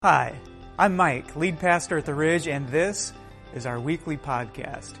Hi, I'm Mike, lead pastor at The Ridge, and this is our weekly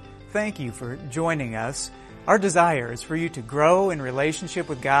podcast. Thank you for joining us. Our desire is for you to grow in relationship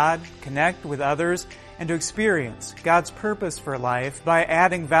with God, connect with others, and to experience God's purpose for life by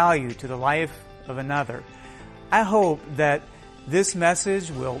adding value to the life of another. I hope that this message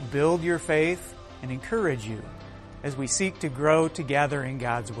will build your faith and encourage you as we seek to grow together in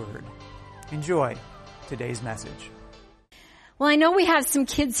God's Word. Enjoy today's message. Well, I know we have some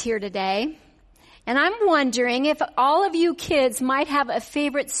kids here today, and I'm wondering if all of you kids might have a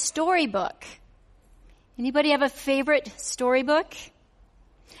favorite storybook. Anybody have a favorite storybook?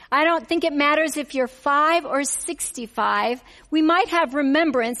 I don't think it matters if you're 5 or 65. We might have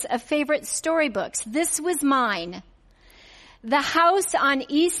remembrance of favorite storybooks. This was mine. The House on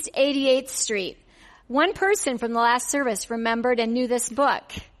East 88th Street. One person from the last service remembered and knew this book.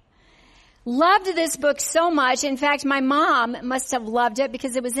 Loved this book so much. In fact, my mom must have loved it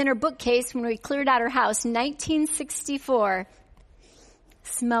because it was in her bookcase when we cleared out her house, 1964.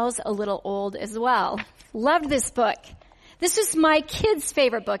 Smells a little old as well. Loved this book. This was my kids'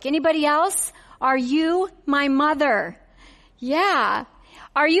 favorite book. Anybody else? Are You My Mother? Yeah.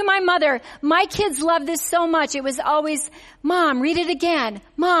 Are You My Mother? My kids love this so much. It was always, Mom, read it again.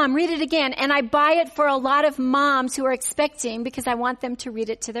 Mom, read it again. And I buy it for a lot of moms who are expecting because I want them to read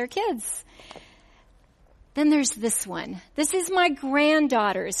it to their kids. Then there's this one. This is my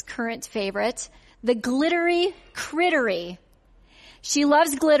granddaughter's current favorite, The Glittery Crittery. She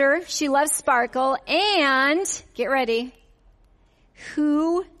loves glitter, she loves sparkle, and, get ready,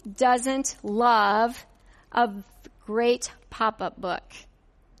 who doesn't love a great pop-up book?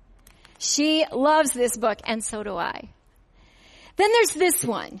 She loves this book, and so do I. Then there's this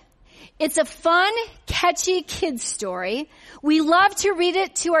one. It's a fun, catchy kid's story. We love to read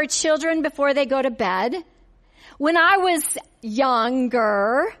it to our children before they go to bed. When I was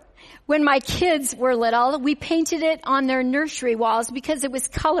younger, when my kids were little, we painted it on their nursery walls because it was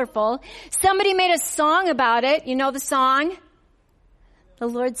colorful. Somebody made a song about it. You know the song? The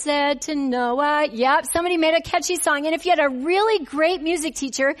Lord said to Noah. Yep, somebody made a catchy song. And if you had a really great music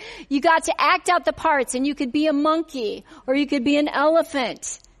teacher, you got to act out the parts, and you could be a monkey or you could be an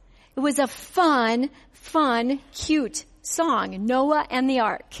elephant. It was a fun, cute song, Noah and the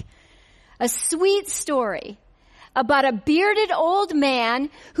Ark. A sweet story about a bearded old man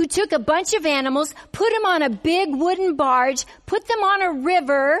who took a bunch of animals, put them on a big wooden barge, put them on a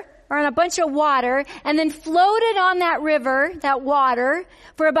river or on a bunch of water, and then floated on that river, that water,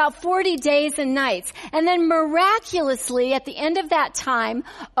 for about 40 days and nights. And then miraculously, at the end of that time,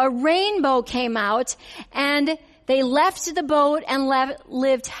 a rainbow came out, and they left the boat and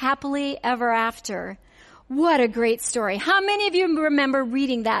lived happily ever after. What a great story. How many of you remember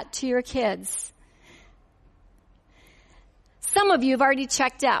reading that to your kids? Some of you have already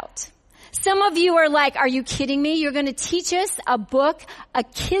checked out. Some of you are like, are you kidding me? You're going to teach us a book, a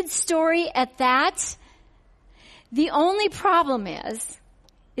kid's story at that? The only problem is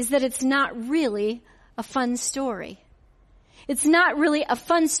that it's not really a fun story. It's not really a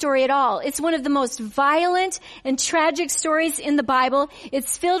fun story at all. It's one of the most violent and tragic stories in the Bible.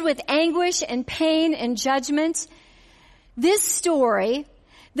 It's filled with anguish and pain and judgment. This story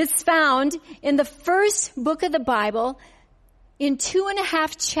that's found in the first book of the Bible, in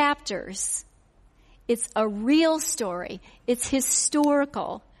 2.5 chapters, it's a real story. It's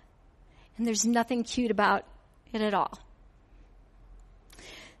historical. And there's nothing cute about it at all.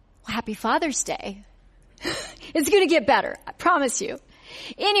 Well, happy Father's Day. It's going to get better, I promise you.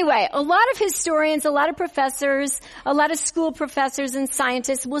 Anyway, a lot of historians, a lot of professors, a lot of school professors and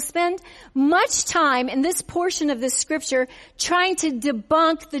scientists will spend much time in this portion of the scripture trying to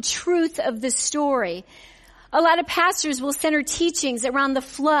debunk the truth of the story. A lot of pastors will center teachings around the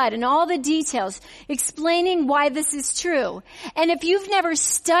flood and all the details, explaining why this is true. And if you've never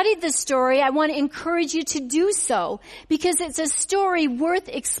studied the story, I want to encourage you to do so, because it's a story worth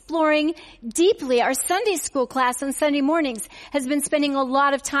exploring deeply. Our Sunday school class on Sunday mornings has been spending a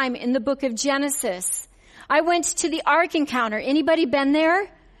lot of time in the book of Genesis. I went to the Ark encounter. Anybody been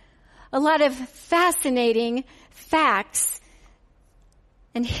there? A lot of fascinating facts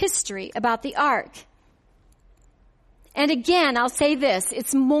and history about the Ark. And again, I'll say this,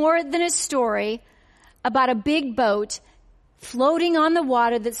 it's more than a story about a big boat floating on the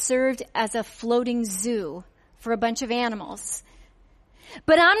water that served as a floating zoo for a bunch of animals.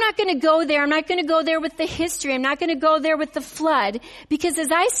 But I'm not going to go there. I'm not going to go there with the history. I'm not going to go there with the flood. Because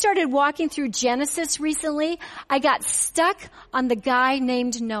as I started walking through Genesis recently, I got stuck on the guy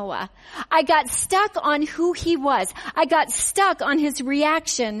named Noah. I got stuck on who he was. I got stuck on his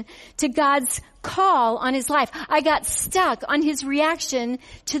reaction to God's call on his life. I got stuck on his reaction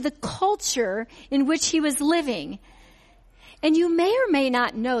to the culture in which he was living. And you may or may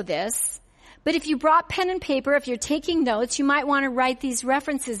not know this, but if you brought pen and paper, if you're taking notes, you might want to write these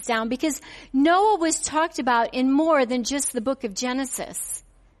references down because Noah was talked about in more than just the book of Genesis.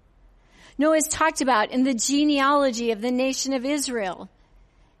 Noah is talked about in the genealogy of the nation of Israel,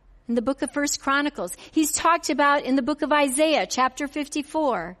 in the book of 1 Chronicles. He's talked about in the book of Isaiah, chapter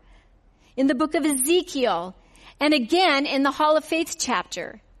 54, in the book of Ezekiel, and again in the Hall of Faith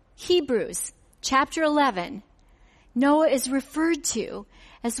chapter, Hebrews, chapter 11. Noah is referred to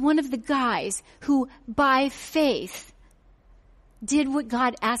as one of the guys who, by faith, did what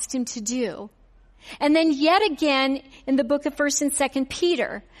God asked him to do. And then yet again in the book of 1st and 2nd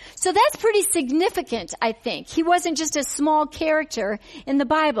Peter. So that's pretty significant, I think. He wasn't just a small character in the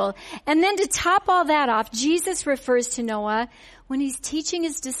Bible. And then to top all that off, Jesus refers to Noah when he's teaching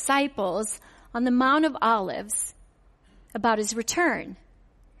his disciples on the Mount of Olives about his return.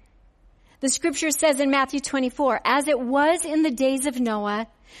 The scripture says in Matthew 24, as it was in the days of Noah,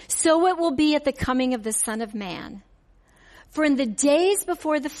 so it will be at the coming of the Son of Man. For in the days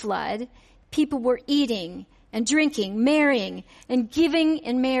before the flood, people were eating and drinking, marrying and giving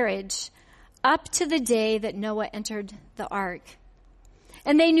in marriage up to the day that Noah entered the ark.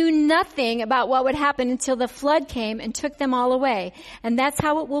 And they knew nothing about what would happen until the flood came and took them all away. And that's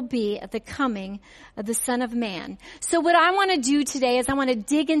how it will be at the coming of the Son of Man. So what I want to do today is I want to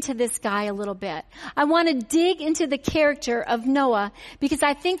dig into this guy a little bit. I want to dig into the character of Noah because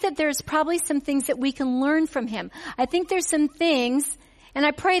I think that there's probably some things that we can learn from him. I think there's some things, and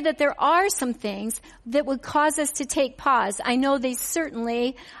I pray that there are some things that would cause us to take pause. I know I've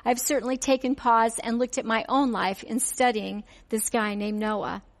certainly taken pause and looked at my own life in studying this guy named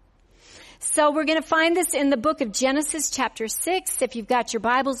Noah. So we're going to find this in the book of Genesis chapter 6. If you've got your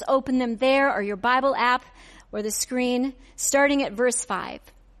Bibles, open them there or your Bible app or the screen, starting at verse 5.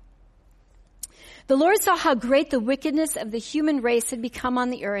 The Lord saw how great the wickedness of the human race had become on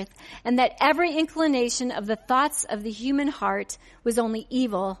the earth, and that every inclination of the thoughts of the human heart was only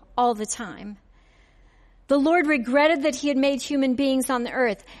evil all the time. The Lord regretted that he had made human beings on the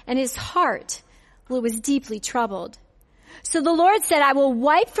earth, and his heart was deeply troubled. So the Lord said, I will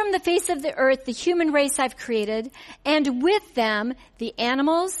wipe from the face of the earth the human race I've created, and with them the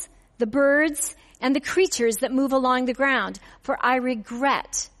animals, the birds, and the creatures that move along the ground, for I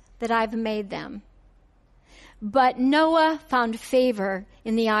regret that I've made them. But Noah found favor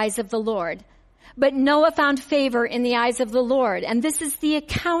in the eyes of the Lord. But Noah found favor in the eyes of the Lord. And this is the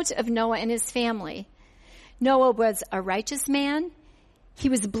account of Noah and his family. Noah was a righteous man. He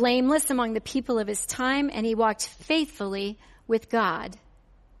was blameless among the people of his time, and he walked faithfully with God.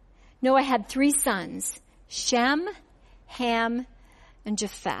 Noah had 3 sons, Shem, Ham, and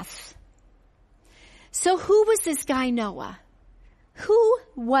Japheth. So who was this guy Noah? Who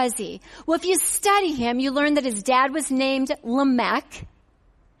was he? Well, if you study him, you learn that his dad was named Lamech.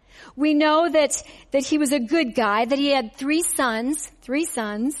 We know that he was a good guy, that he had 3 sons,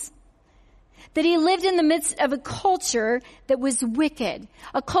 that he lived in the midst of a culture that was wicked,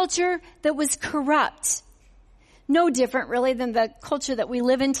 a culture that was corrupt. No different, really, than the culture that we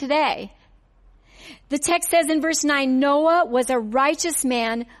live in today. The text says in verse 9, Noah was a righteous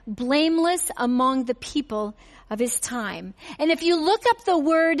man, blameless among the people of his time. And if you look up the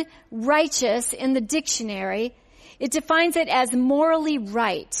word righteous in the dictionary, it defines it as morally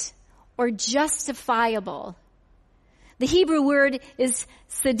right or justifiable. The Hebrew word is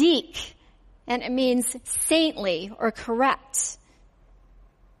tzaddik, and it means saintly or correct.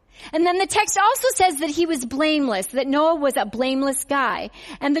 And then the text also says that he was blameless, that Noah was a blameless guy.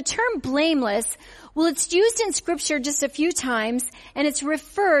 And the term blameless, well, it's used in Scripture just a few times, and it's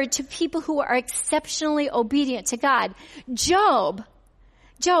referred to people who are exceptionally obedient to God. Job,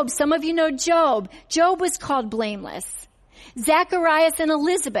 some of you know Job. Job was called blameless. Zacharias and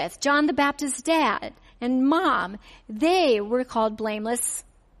Elizabeth, John the Baptist's dad and mom, they were called blameless.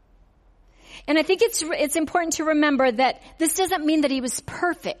 And I think it's important to remember that this doesn't mean that he was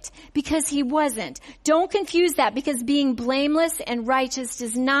perfect, because he wasn't. Don't confuse that, because being blameless and righteous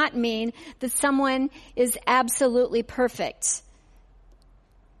does not mean that someone is absolutely perfect.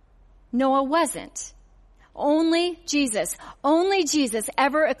 Noah wasn't. Only Jesus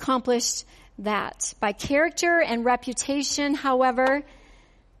ever accomplished that. By character and reputation, however,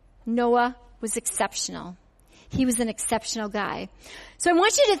 Noah was exceptional. He was an exceptional guy. So I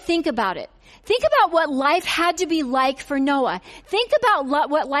want you to think about it. Think about what life had to be like for Noah. Think about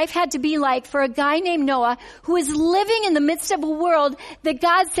what life had to be like for a guy named Noah who is living in the midst of a world that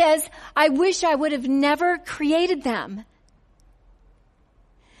God says, I wish I would have never created them.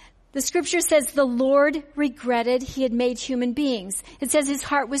 The scripture says the Lord regretted he had made human beings. It says his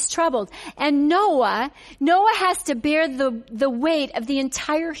heart was troubled. And Noah has to bear the weight of the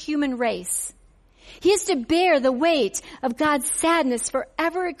entire human race. He has to bear the weight of God's sadness for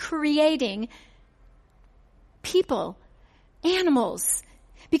ever creating people, animals.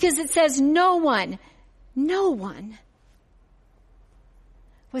 Because it says no one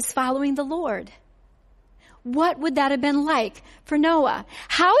was following the Lord. What would that have been like for Noah?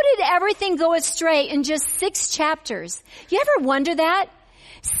 How did everything go astray in just 6 chapters? You ever wonder that?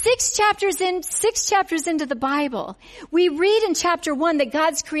 6 chapters into the Bible, we read in chapter 1 that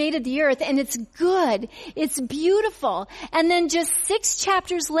God's created the earth and it's good, it's beautiful. And then just 6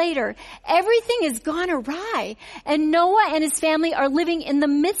 chapters later, everything has gone awry. And Noah and his family are living in the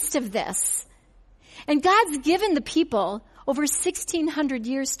midst of this. And God's given the people over 1,600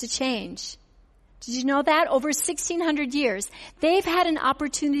 years to change. Did you know that? Over 1,600 years. They've had an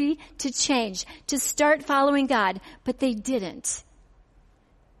opportunity to change, to start following God, but they didn't.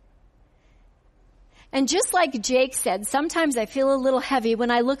 And just like Jake said, sometimes I feel a little heavy when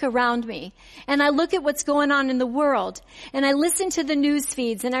I look around me and I look at what's going on in the world and I listen to the news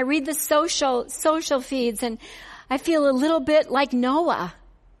feeds and I read the social feeds and I feel a little bit like Noah.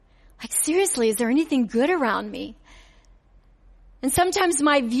 Like, seriously, is there anything good around me? And sometimes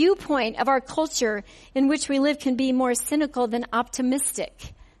my viewpoint of our culture in which we live can be more cynical than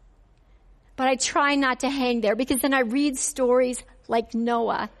optimistic. But I try not to hang there because then I read stories like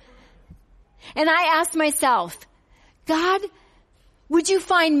Noah. And I ask myself, God, would you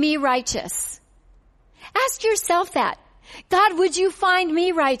find me righteous? Ask yourself that. God, would you find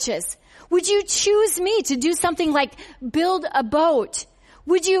me righteous? Would you choose me to do something like build a boat?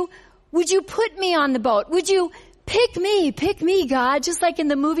 Would you put me on the boat? Would you pick me, God, just like in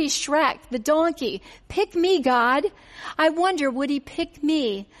the movie Shrek, the donkey. Pick me, God. I wonder, would he pick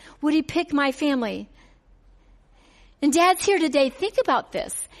me? Would he pick my family? And dads here today, think about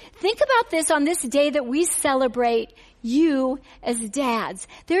this. Think about this on this day that we celebrate you as dads.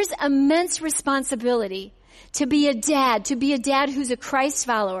 There's immense responsibility to be a dad who's a Christ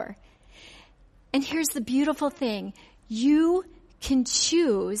follower. And here's the beautiful thing. You can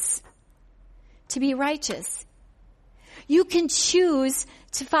choose to be righteous. You can choose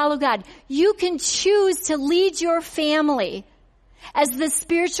to follow God. You can choose to lead your family as the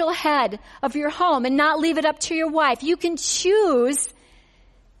spiritual head of your home and not leave it up to your wife. You can choose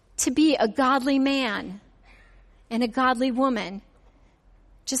to be a godly man and a godly woman,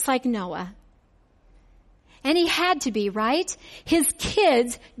 just like Noah. And he had to be, right? His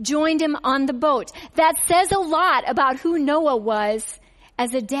kids joined him on the boat. That says a lot about who Noah was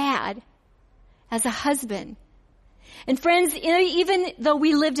as a dad, as a husband. And friends, even though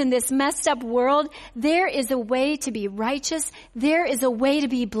we lived in this messed up world, there is a way to be righteous. There is a way to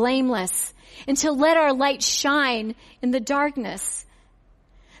be blameless and to let our light shine in the darkness.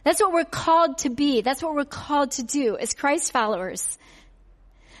 That's what we're called to be. That's what we're called to do as Christ followers.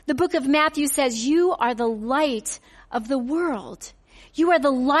 The book of Matthew says, you are the light of the world. You are the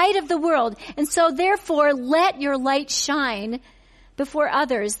light of the world. And so therefore, let your light shine before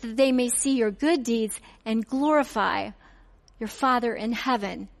others that they may see your good deeds and glorify your Father in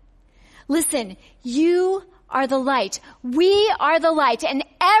heaven. Listen, you are the light. We are the light. And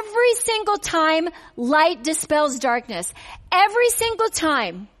every single time, light dispels darkness. Every single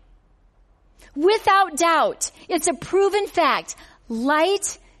time, without doubt, it's a proven fact.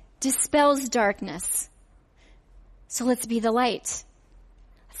 Light dispels darkness. So let's be the light.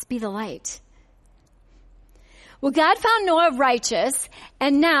 Let's be the light. Well, God found Noah righteous,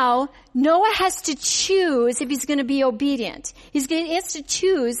 and now Noah has to choose if he's going to be obedient. He has to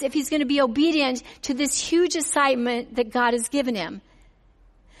choose if he's going to be obedient to this huge assignment that God has given him.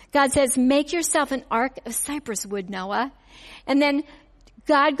 God says, make yourself an ark of cypress wood, Noah. And then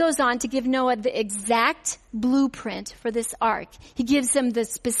God goes on to give Noah the exact blueprint for this ark. He gives him the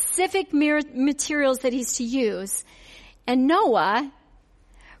specific materials that he's to use. And Noah,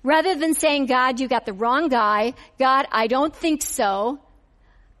 rather than saying, God, you got the wrong guy. God, I don't think so.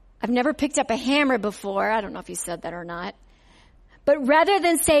 I've never picked up a hammer before. I don't know if he said that or not. But rather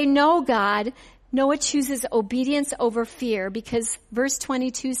than say, no, God, Noah chooses obedience over fear because verse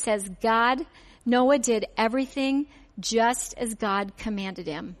 22 says, Noah did everything just as God commanded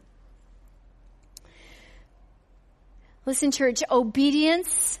him. Listen, church,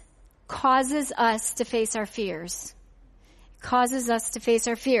 obedience causes us to face our fears. It causes us to face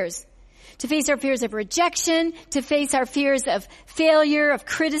our fears. To face our fears of rejection, to face our fears of failure, of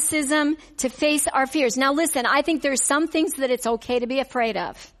criticism, to face our fears. Now listen, I think there's some things that it's okay to be afraid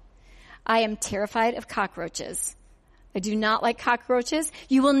of. I am terrified of cockroaches. I do not like cockroaches.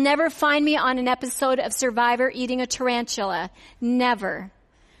 You will never find me on an episode of Survivor eating a tarantula. Never.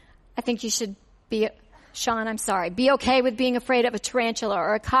 I think you should be, Sean, I'm sorry, be okay with being afraid of a tarantula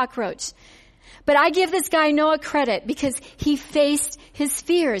or a cockroach. But I give this guy Noah credit because he faced his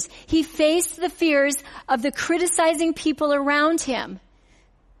fears. He faced the fears of the criticizing people around him.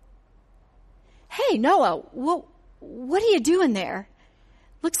 Hey, Noah, what are you doing there?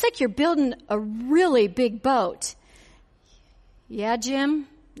 Looks like you're building a really big boat. Yeah, Jim,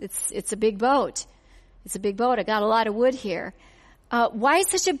 it's a big boat. It's a big boat. I got a lot of wood here. Why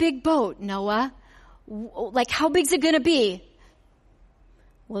such a big boat, Noah? Like, how big's it going to be?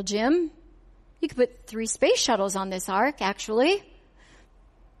 Well, Jim, you could put 3 space shuttles on this ark, actually.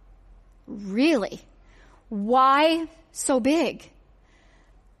 Really? Why so big?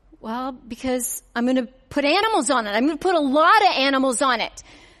 Well, because I'm going to put animals on it. I'm going to put a lot of animals on it.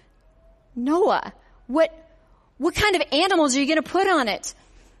 Noah, what kind of animals are you going to put on it?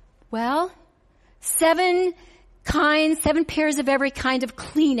 Well, 7 pairs of every kind of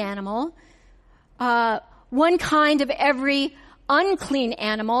clean animal, 1 kind of every unclean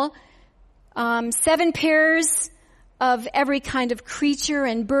animal, 7 pairs of every kind of creature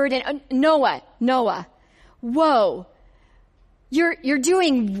and bird. And Noah, whoa, you're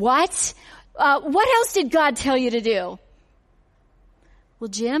doing what? What else did God tell you to do? Well,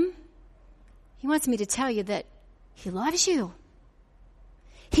 Jim, he wants me to tell you that he loves you.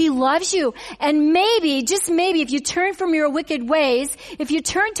 He loves you. And maybe, just maybe, if you turn from your wicked ways, if you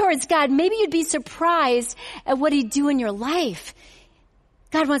turn towards God, maybe you'd be surprised at what he'd do in your life.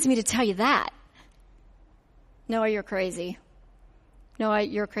 God wants me to tell you that. Noah, you're crazy. Noah,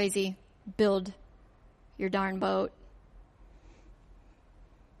 you're crazy. Build your darn boat.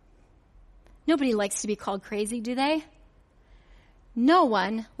 Nobody likes to be called crazy, do they? No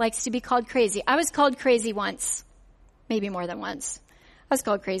one likes to be called crazy. I was called crazy once. Maybe more than once. I was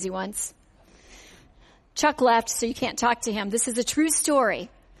called crazy once. Chuck left, so you can't talk to him. This is a true story.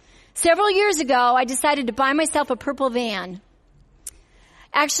 Several years ago, I decided to buy myself a purple van.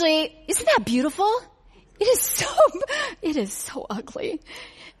 Actually, isn't that beautiful? It is so ugly.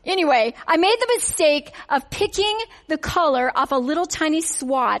 Anyway, I made the mistake of picking the color off a little tiny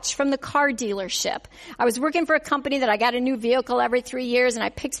swatch from the car dealership. I was working for a company that I got a new vehicle every 3 years, and I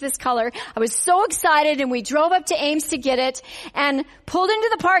picked this color. I was so excited, and we drove up to Ames to get it and pulled into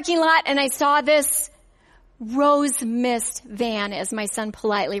the parking lot, and I saw this rose mist van, as my son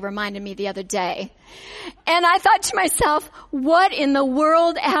politely reminded me the other day. And I thought to myself, what in the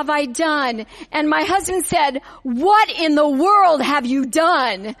world have I done? And my husband said, what in the world have you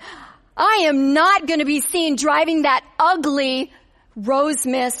done? I am not going to be seen driving that ugly rose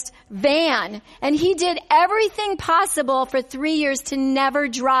mist van. And he did everything possible for 3 years to never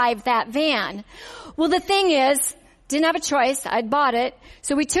drive that van. Well, the thing is, didn't have a choice. I'd bought it.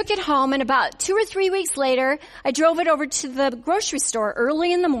 So we took it home, and about 2 or 3 weeks later, I drove it over to the grocery store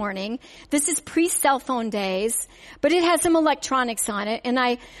early in the morning. This is pre-cell phone days, but it has some electronics on it. And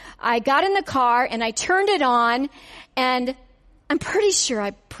I got in the car, and I turned it on, and I'm pretty sure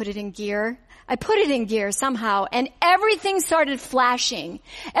I put it in gear. I put it in gear somehow, and everything started flashing.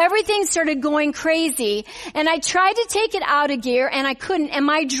 Everything started going crazy, and I tried to take it out of gear, and I couldn't. And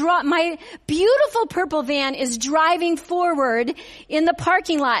my beautiful purple van is driving forward in the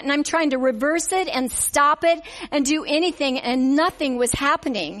parking lot, and I'm trying to reverse it and stop it and do anything, and nothing was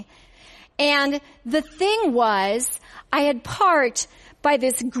happening. And the thing was, I had parked by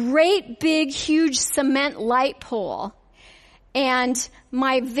this great big huge cement light pole, and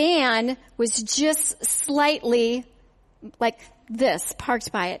my van was just slightly like this,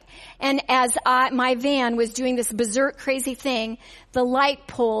 parked by it. And as my van was doing this berserk crazy thing, the light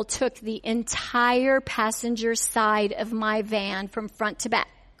pole took the entire passenger side of my van from front to back.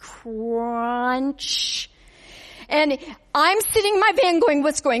 Crunch. And I'm sitting in my van going,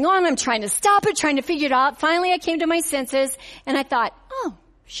 what's going on? I'm trying to stop it, trying to figure it out. Finally, I came to my senses, and I thought, oh,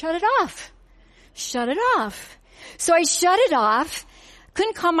 shut it off. Shut it off. So I shut it off.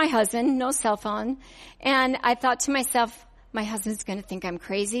 Couldn't call my husband, no cell phone. And I thought to myself, my husband's going to think I'm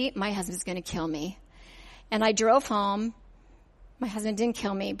crazy. My husband's going to kill me. And I drove home. My husband didn't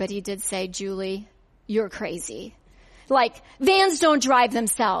kill me, but he did say, Julie, you're crazy. vans don't drive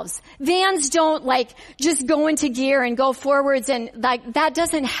themselves. Vans don't just go into gear and go forwards, and that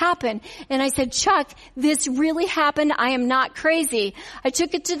doesn't happen. And I said, Chuck, this really happened. I am not crazy. I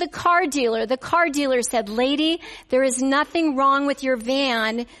took it to the car dealer. The car dealer said, lady, there is nothing wrong with your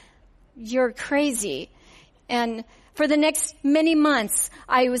van. You're crazy. And for the next many months,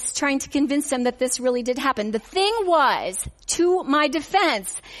 I was trying to convince them that this really did happen. The thing was, to my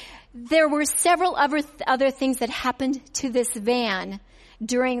defense, there were several other things that happened to this van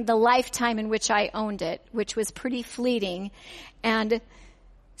during the lifetime in which I owned it, which was pretty fleeting. And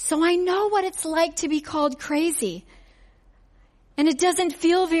so I know what it's like to be called crazy. And it doesn't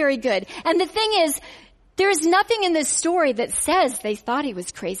feel very good. And the thing is, there's nothing in this story that says they thought he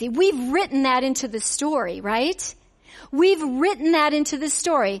was crazy. We've written that into the story, right? We've written that into the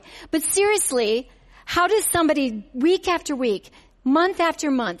story. But seriously, how does somebody week after week, month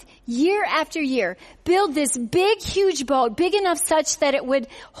after month, year after year, build this big, huge boat, big enough such that it would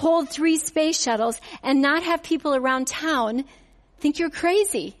hold 3 space shuttles and not have people around town think you're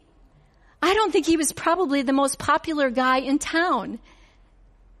crazy? I don't think he was probably the most popular guy in town.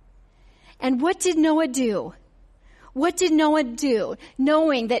 And what did Noah do? What did Noah do,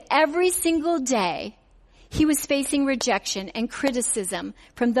 knowing that every single day he was facing rejection and criticism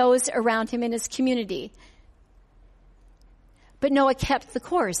from those around him in his community? But Noah kept the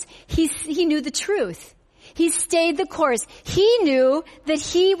course. He knew the truth. He stayed the course. He knew that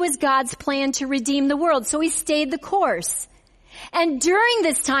he was God's plan to redeem the world, so he stayed the course. And during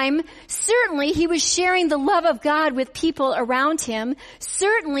this time, certainly he was sharing the love of God with people around him.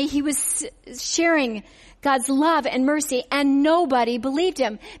 Certainly he was sharing God's love and mercy, and nobody believed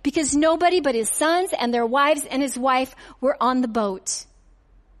him because nobody but his sons and their wives and his wife were on the boat.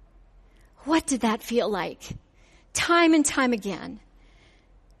 What did that feel like? Time and time again,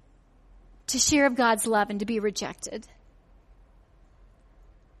 to share of God's love and to be rejected.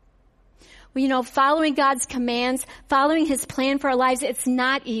 Well, following God's commands, following his plan for our lives, it's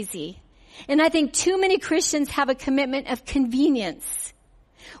not easy. And I think too many Christians have a commitment of convenience.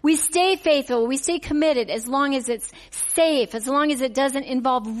 We stay faithful, we stay committed as long as it's safe, as long as it doesn't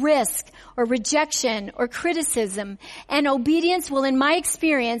involve risk or rejection or criticism. And obedience, well, in my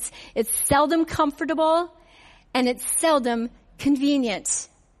experience, it's seldom comfortable and it's seldom convenient.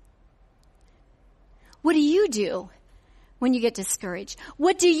 What do you do when you get discouraged?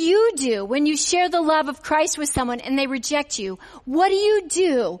 What do you do when you share the love of Christ with someone and they reject you? What do you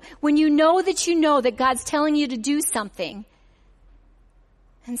do when you know that God's telling you to do something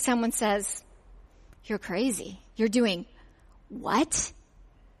and someone says, you're crazy? You're doing what?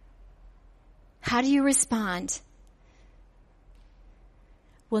 How do you respond?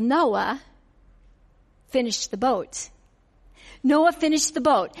 Well, Noah finished the boat. Noah finished the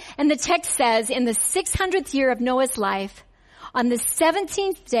boat. And the text says, in the 600th year of Noah's life, on the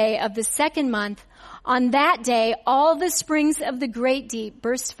 17th day of the 2nd month, on that day, all the springs of the great deep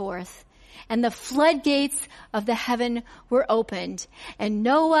burst forth, and the floodgates of the heaven were opened. And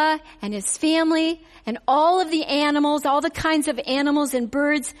Noah and his family and all of the animals, all the kinds of animals and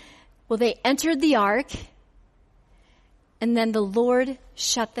birds, well, they entered the ark, and then the Lord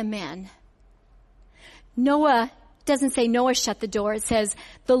shut them in. Noah doesn't say Noah shut the door. It says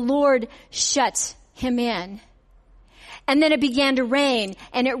the Lord shut him in. And then it began to rain,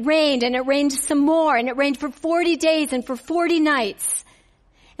 and it rained some more, and it rained for 40 days and for 40 nights.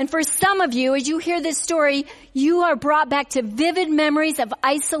 And for some of you, as you hear this story, you are brought back to vivid memories of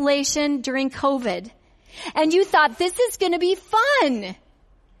isolation during COVID. And you thought, this is going to be fun.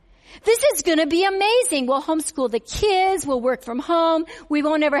 This is going to be amazing. We'll homeschool the kids. We'll work from home. We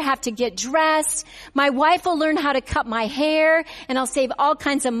won't ever have to get dressed. My wife will learn how to cut my hair, and I'll save all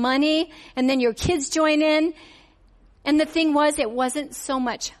kinds of money. And then your kids join in. And the thing was, it wasn't so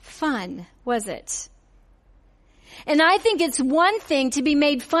much fun, was it? And I think it's one thing to be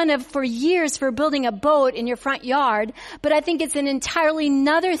made fun of for years for building a boat in your front yard, but I think it's an entirely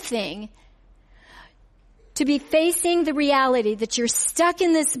another thing to be facing the reality that you're stuck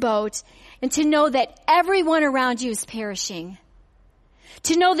in this boat and to know that everyone around you is perishing.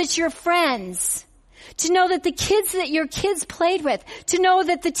 To know that your friends, to know that the kids that your kids played with, to know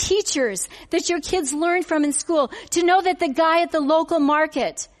that the teachers that your kids learned from in school, to know that the guy at the local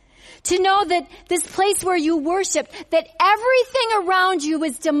market, to know that this place where you worshiped, that everything around you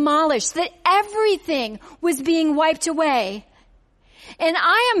was demolished, that everything was being wiped away. And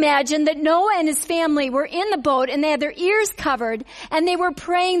I imagine that Noah and his family were in the boat and they had their ears covered and they were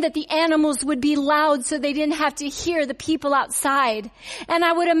praying that the animals would be loud so they didn't have to hear the people outside. And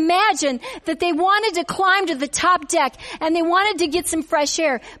I would imagine that they wanted to climb to the top deck and they wanted to get some fresh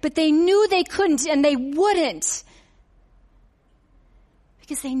air, but they knew they couldn't and they wouldn't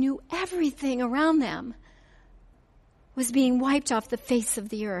because they knew everything around them was being wiped off the face of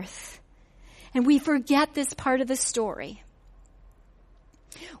the earth. And we forget this part of the story.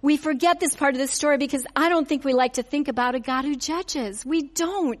 We forget this part of the story because I don't think we like to think about a God who judges. We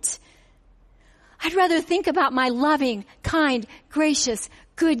don't. I'd rather think about my loving, kind, gracious,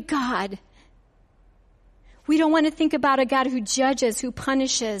 good God. We don't want to think about a God who judges, who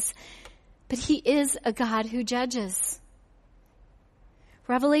punishes, but he is a God who judges.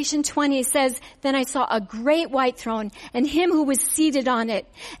 Revelation 20 says, "Then I saw a great white throne and him who was seated on it.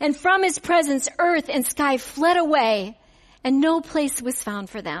 And from his presence, earth and sky fled away, and no place was found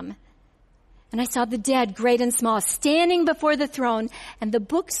for them. And I saw the dead, great and small, standing before the throne, and the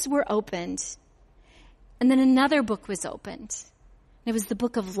books were opened. And then another book was opened. It was the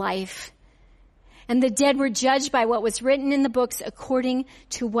book of life. And the dead were judged by what was written in the books according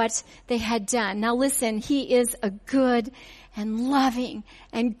to what they had done." Now listen, he is a good and loving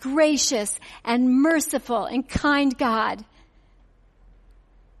and gracious and merciful and kind God.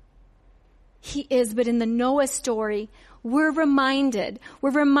 He is, but in the Noah story, we're reminded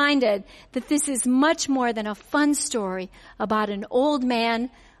that this is much more than a fun story about an old man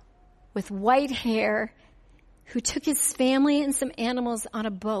with white hair who took his family and some animals on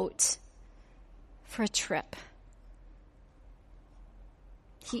a boat for a trip.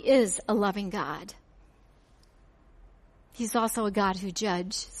 He is a loving God. He's also a God who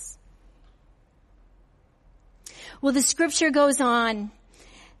judges. Well, the scripture goes on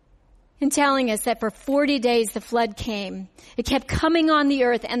in telling us that for 40 days the flood came. It kept coming on the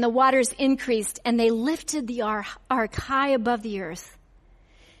earth, and the waters increased, and they lifted the ark high above the earth.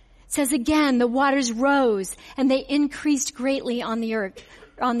 It says again, the waters rose, and they increased greatly on the earth,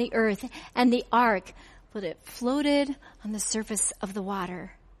 and the ark, but it floated on the surface of the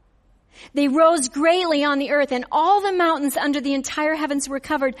water. They rose greatly on the earth, and all the mountains under the entire heavens were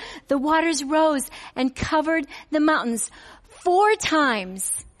covered. The waters rose and covered the mountains 4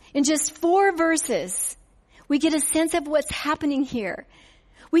 times. In just 4 verses, we get a sense of what's happening here.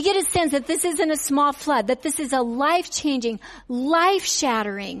 We get a sense that this isn't a small flood, that this is a life-changing,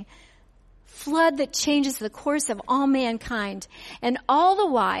 life-shattering flood that changes the course of all mankind. And all the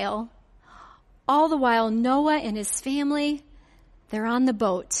while, Noah and his family, they're on the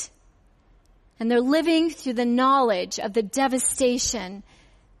boat. And they're living through the knowledge of the devastation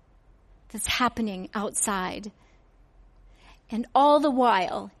that's happening outside. And all the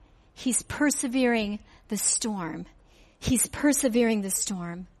while, he's persevering the storm. He's persevering the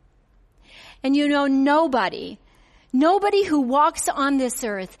storm. And you know, nobody who walks on this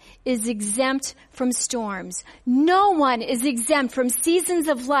earth is exempt from storms. No one is exempt from seasons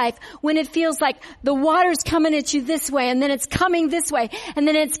of life when it feels like the water's coming at you this way, and then it's coming this way, and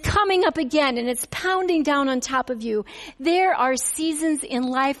then it's coming up again, and it's pounding down on top of you. There are seasons in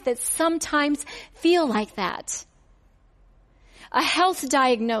life that sometimes feel like that. A health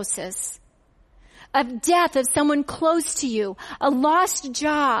diagnosis, a death of someone close to you, a lost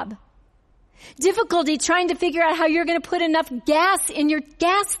job, difficulty trying to figure out how you're going to put enough gas in your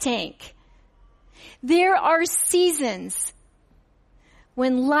gas tank. There are seasons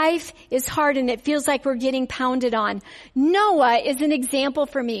when life is hard and it feels like we're getting pounded on. Noah is an example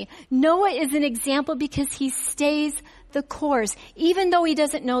for me. Noah is an example because he stays the course, even though he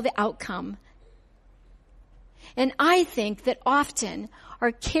doesn't know the outcome. And I think that often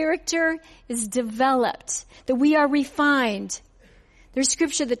our character is developed, that we are refined. There's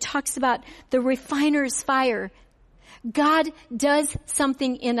scripture that talks about the refiner's fire. God does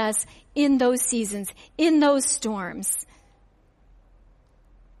something in us in those seasons, in those storms.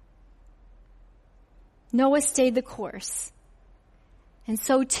 Noah stayed the course, and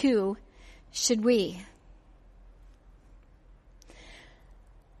so too should we.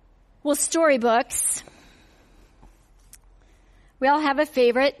 Well, storybooks. We all have a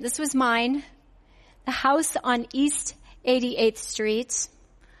favorite. This was mine. The House on East 88th Street.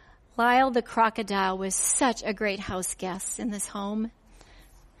 Lyle the crocodile was such a great house guest in this home.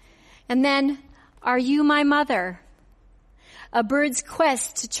 And then, Are You My Mother? A bird's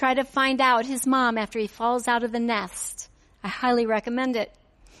quest to try to find out his mom after he falls out of the nest. I highly recommend it.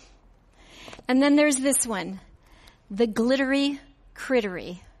 And then there's this one, The Glittery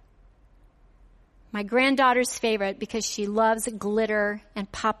Crittery. My granddaughter's favorite because she loves glitter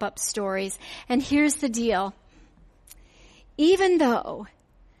and pop-up stories. And here's the deal. Even though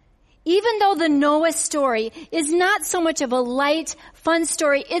the Noah story is not so much of a light, fun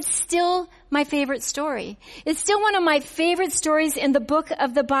story, it's still my favorite story. It's still one of my favorite stories in the book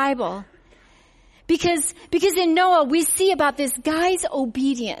of the Bible. Because in Noah, we see about this guy's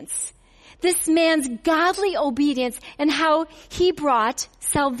obedience. this man's godly obedience and how he brought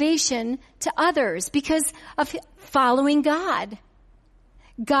salvation to others because of following God.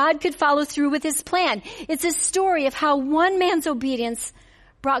 God could follow through with his plan. It's a story of how one man's obedience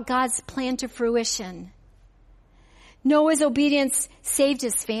brought God's plan to fruition. Noah's obedience saved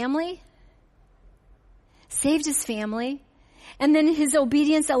his family. And then his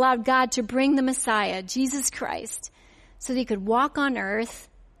obedience allowed God to bring the Messiah, Jesus Christ, so that he could walk on earth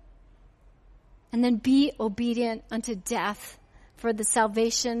and then be obedient unto death for the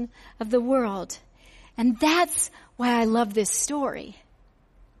salvation of the world. And that's why I love this story.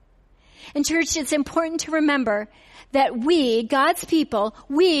 And church, it's important to remember that we, God's people,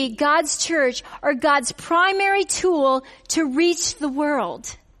 we, God's church, are God's primary tool to reach the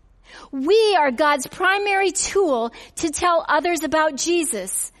world. We are God's primary tool to tell others about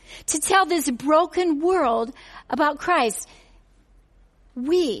Jesus, to tell this broken world about Christ.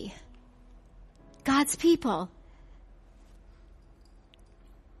 We, God's people.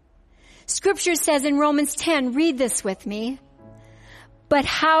 Scripture says in Romans 10, read this with me. But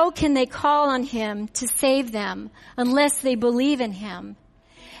how can they call on him to save them unless they believe in him?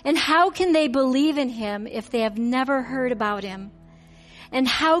 And how can they believe in him if they have never heard about him? And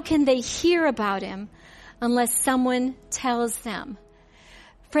how can they hear about him unless someone tells them?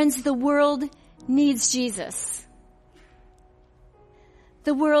 Friends, the world needs Jesus.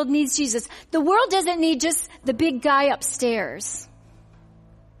 The world needs Jesus. The world doesn't need just the big guy upstairs.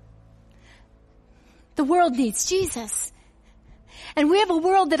 The world needs Jesus. And we have a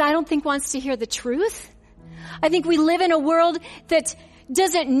world that I don't think wants to hear the truth. I think we live in a world that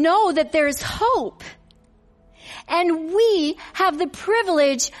doesn't know that there's hope. And we have the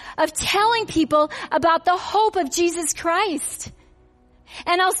privilege of telling people about the hope of Jesus Christ.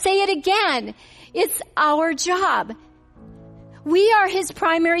 And I'll say it again. It's our job. We are his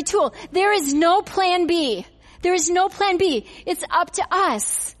primary tool. There is no plan B. There is no plan B. It's up to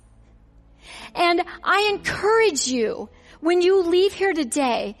us. And I encourage you, when you leave here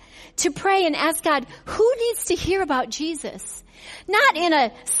today, to pray and ask God, who needs to hear about Jesus? Not in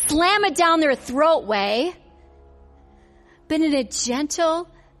a slam it down their throat way, but in a gentle,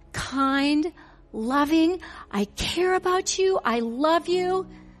 kind, loving, I care about you, I love you,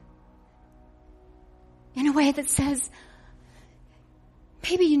 in a way that says,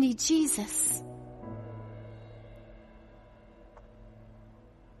 maybe you need Jesus.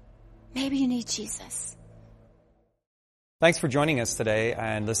 Maybe you need Jesus. Thanks for joining us today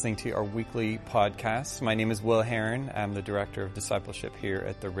and listening to our weekly podcast. My name is Will Heron. I'm the Director of Discipleship here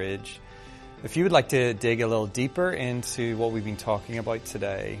at The Ridge. If you would like to dig a little deeper into what we've been talking about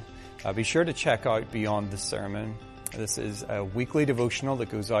today, be sure to check out Beyond the Sermon. This is a weekly devotional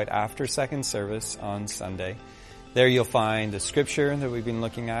that goes out after second service on Sunday. There you'll find the scripture that we've been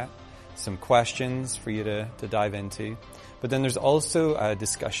looking at, some questions for you to dive into. But then there's also a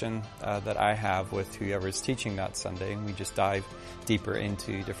discussion that I have with whoever is teaching that Sunday, and we just dive deeper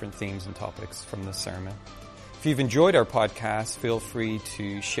into different themes and topics from the sermon. If you've enjoyed our podcast, feel free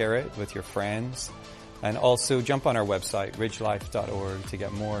to share it with your friends, and also jump on our website, ridgelife.org, to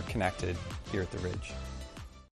get more connected here at The Ridge.